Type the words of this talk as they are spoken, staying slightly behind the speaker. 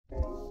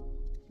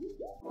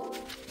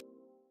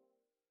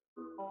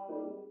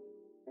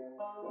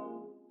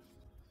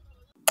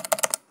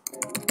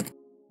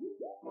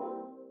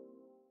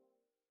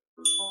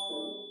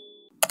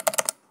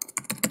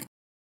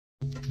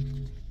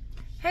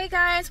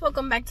Guys,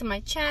 welcome back to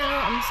my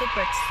channel. I'm super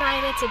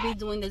excited to be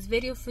doing this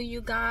video for you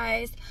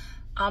guys.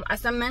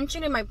 As I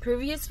mentioned in my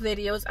previous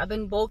videos, I've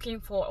been bulking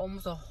for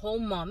almost a whole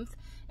month,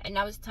 and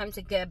now it's time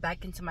to get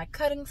back into my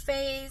cutting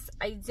phase.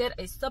 I did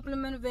a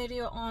supplement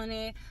video on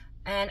it,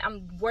 and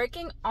I'm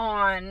working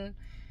on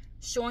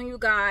showing you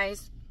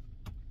guys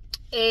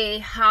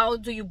how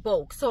do you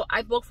bulk. So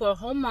I bulked for a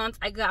whole month.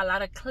 I got a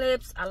lot of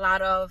clips, a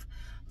lot of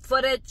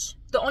footage.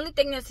 The only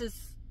thing is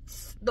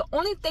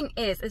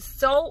it's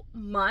so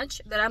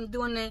much that I'm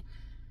doing it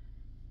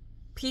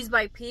piece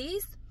by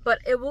piece, but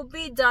it will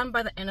be done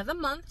by the end of the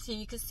month, so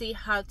you can see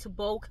how to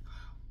bulk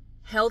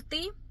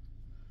healthy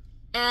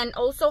and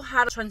also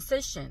how to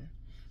transition,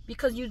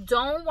 because you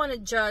don't want to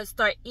just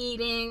start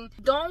eating,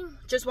 don't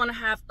just want to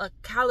have a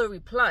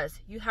calorie plus.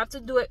 You have to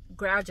do it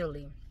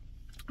gradually.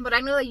 But I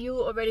know that you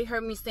already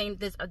heard me saying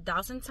this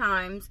 1,000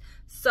 times,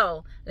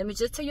 so let me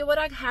just tell you what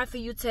I have for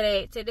you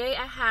today. Today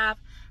I have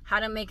how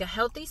to make a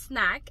healthy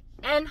snack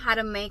and how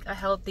to make a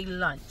healthy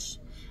lunch,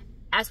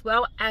 as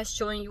well as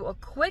showing you a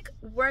quick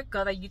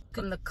workout that you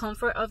can in the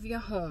comfort of your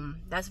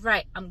home. That's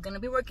right, I'm gonna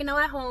be working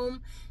out at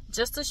home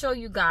just to show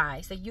you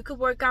guys that you could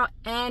work out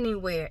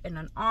anywhere, in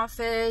an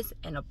office,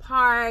 in a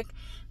park.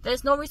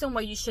 There's no reason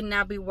why you should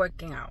not be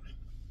working out.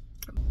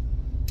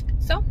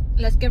 So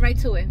let's get right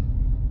to it.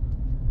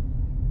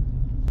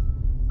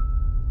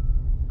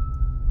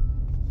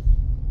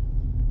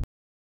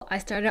 I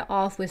started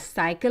off with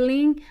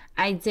cycling.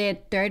 I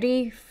did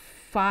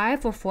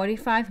 35 or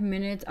 45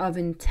 minutes of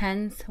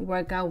intense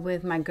workout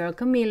with my girl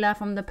Camila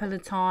from the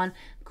Peloton.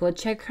 Go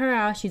check her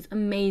out. She's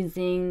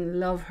amazing.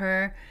 Love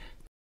her.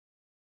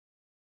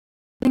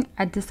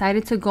 I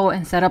decided to go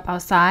and set up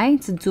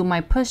outside to do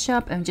my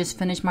push-up and just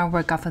finish my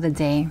workout for the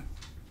day.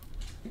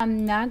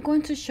 I'm not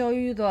going to show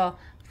you the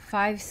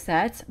 5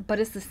 sets, but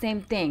it's the same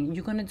thing.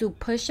 You're going to do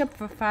push-up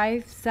for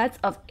 5 sets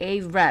of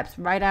 8 reps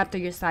right after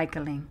you're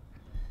cycling.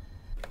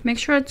 Make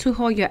sure to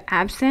hold your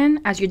abs in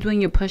as you're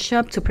doing your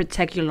push-up to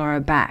protect your lower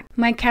back.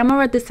 My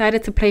camera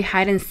decided to play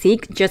hide and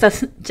seek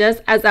just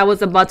as I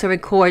was about to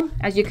record.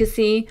 As you can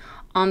see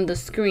on the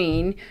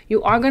screen,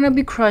 you are going to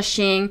be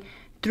crushing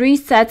 3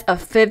 sets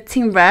of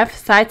 15 reps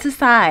side to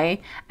side,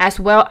 as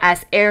well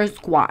as air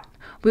squat.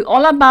 We're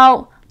all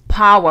about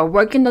power,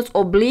 working those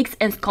obliques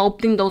and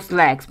sculpting those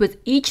legs. With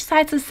each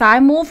side to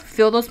side move,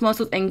 feel those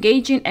muscles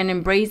engaging and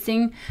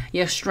embracing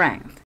your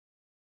strength.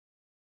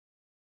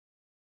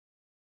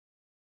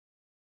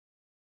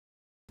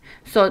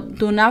 So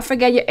do not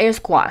forget your air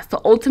squats,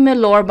 the ultimate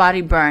lower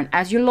body burn.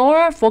 As you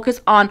lower, focus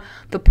on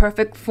the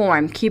perfect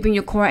form, keeping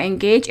your core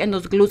engaged and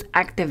those glutes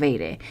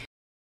activated.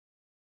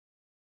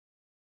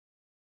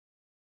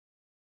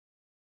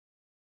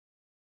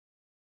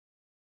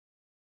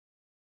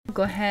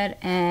 Go ahead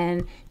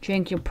and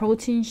drink your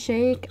protein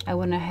shake. I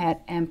went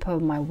ahead and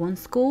put my 1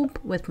 scoop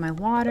with my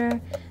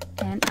water,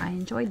 and I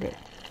enjoyed it.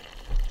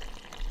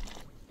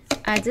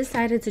 I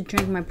decided to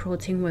drink my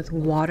protein with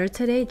water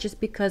today just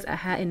because I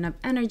had enough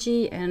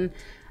energy, and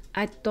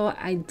I thought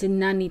I did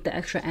not need the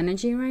extra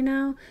energy right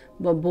now,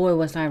 but boy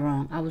was I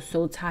wrong. I was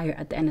so tired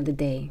at the end of the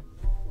day.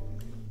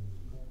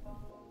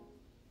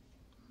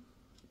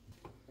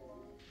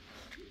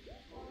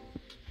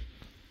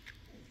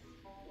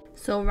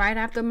 So right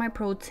after my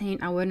protein,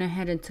 I went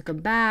ahead and took a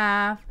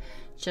bath.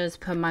 Just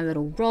put my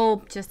little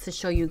robe just to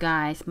show you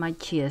guys my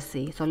chia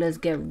seed. So let's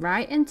get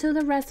right into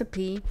the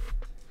recipe.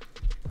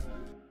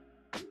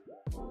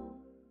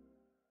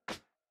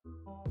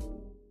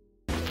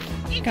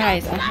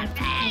 Guys, I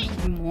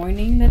have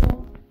morning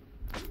little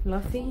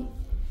fluffy.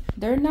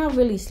 They're not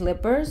really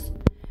slippers,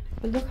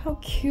 but look how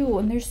cute,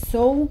 and they're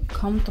so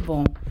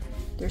comfortable.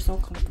 They're so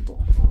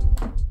comfortable.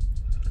 I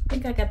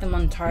think I got them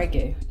on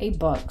Target,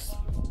 $8.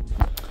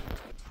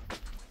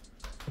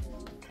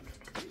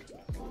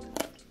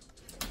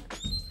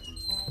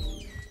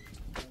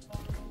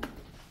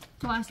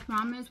 So as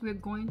promised, we're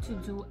going to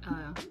do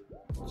a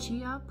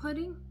chia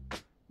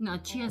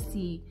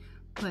seed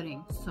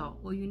pudding. So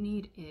all you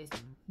need is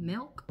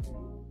milk,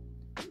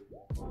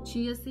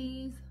 chia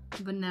seeds,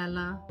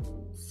 vanilla,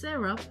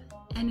 syrup,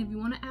 and if you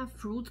want to add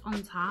fruits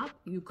on top,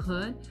 you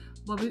could,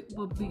 but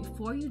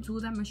before you do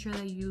that, make sure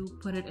that you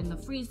put it in the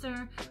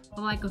freezer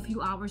for like a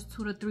few hours,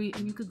 2 to 3,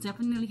 and you could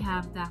definitely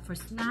have that for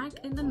snack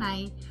in the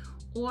night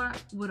or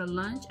with a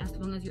lunch, as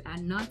long as you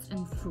add nuts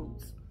and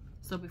fruits.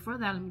 So before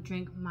that, let me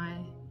drink my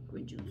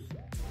green juice.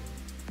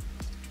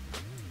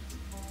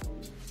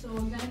 So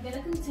we're gonna get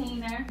a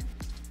container.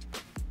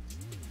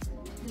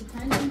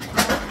 Depending on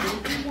how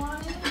big you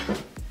want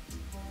it,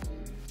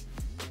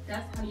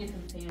 that's how your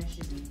container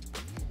should be.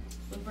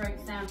 So for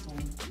example,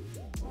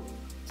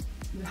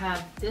 you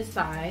have this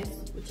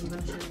size, which I'm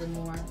going to show you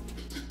more.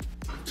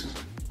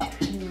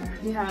 Here,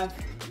 you have,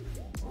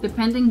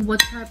 depending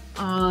what type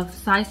of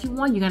size you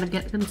want, you gotta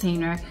get a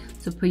container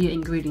to put your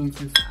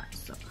ingredients inside.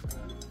 So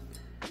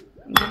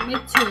I'm gonna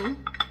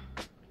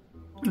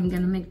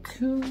make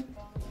two. Am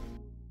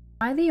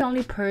I the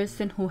only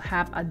person who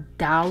have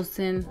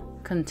 1,000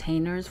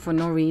 containers for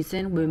no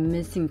reason with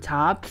missing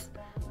tops?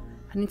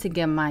 I need to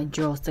get my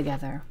drawers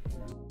together.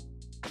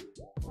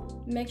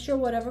 make sure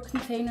whatever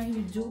container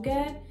you do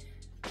get,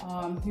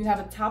 you have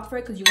a top for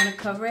it, because you want to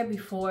cover it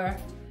before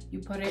you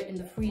put it in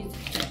the freezer.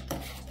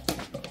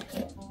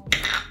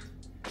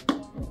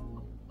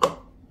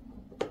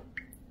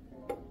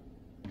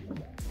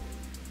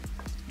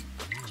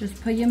 Just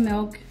put your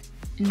milk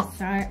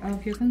inside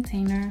of your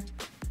container.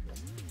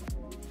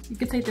 You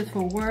can take this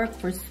for work,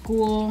 for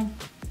school.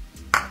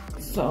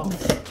 So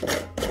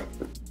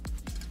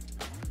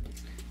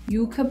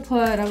you could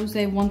put, I would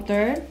say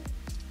 1/3.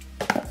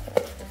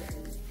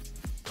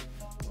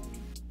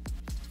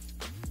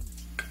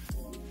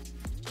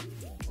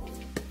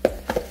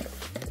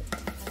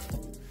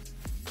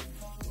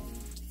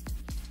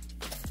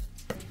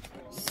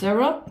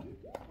 Syrup.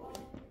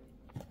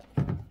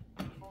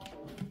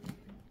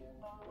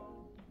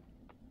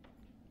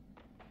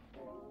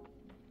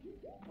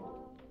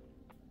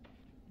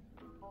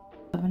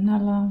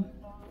 Vanilla.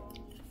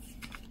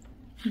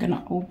 I'm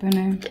gonna open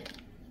it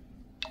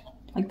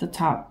like the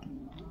top.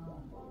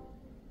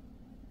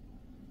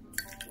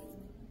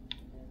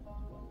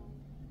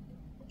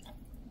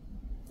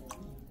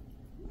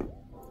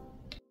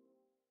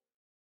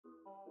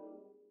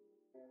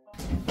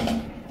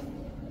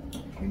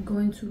 You're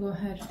going to go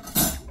ahead.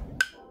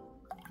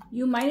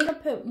 You might need to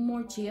put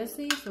more chia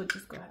seeds, so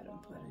just go ahead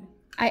and put it.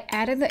 I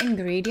added the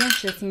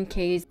ingredients just in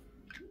case.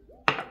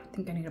 I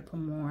think I need to put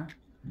more.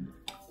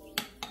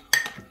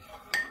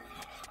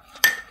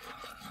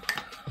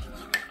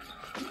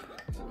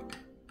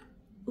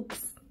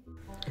 Oops.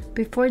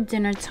 Before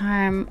dinner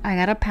time, I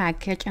got a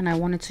package and I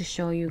wanted to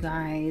show you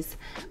guys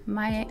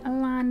my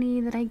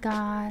Alani that I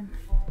got.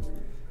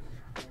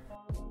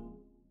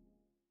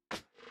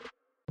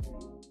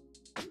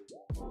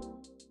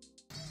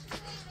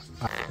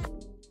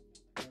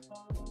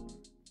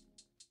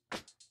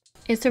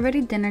 It's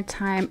already dinner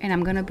time and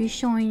I'm gonna be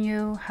showing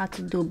you how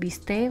to do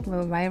bistec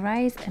with white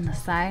rice and a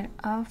side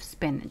of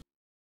spinach.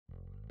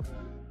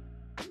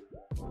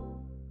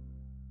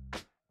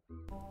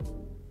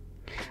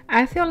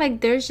 I feel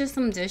like there's just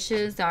some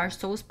dishes that are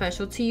so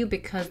special to you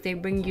because they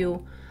bring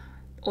you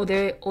or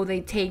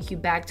they take you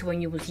back to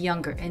when you was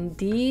younger, and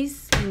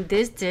this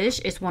dish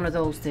is one of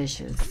those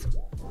dishes.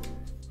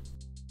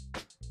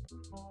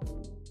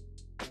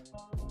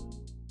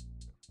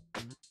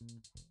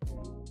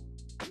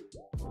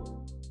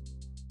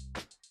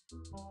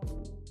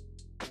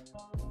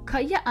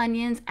 Cut your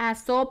onions, add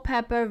salt,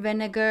 pepper,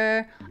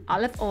 vinegar,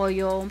 olive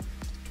oil,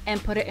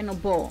 and put it in a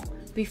bowl.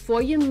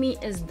 Before your meat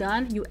is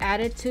done, you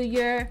add it to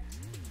your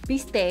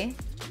bistec.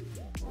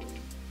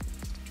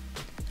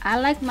 I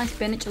like my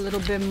spinach a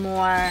little bit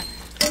more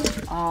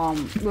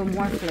with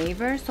more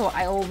flavor, so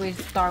I always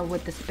start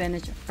with the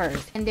spinach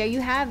first. And there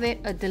you have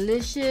it, a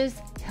delicious,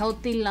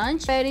 healthy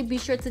lunch ready. Be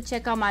sure to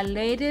check out my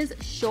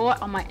latest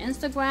short on my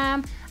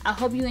Instagram. I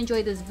hope you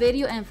enjoyed this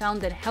video and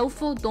found it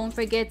helpful. Don't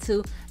forget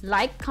to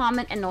like,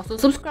 comment, and also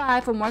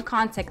subscribe for more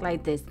content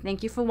like this.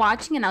 Thank you for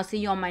watching, and I'll see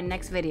you on my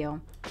next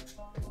video.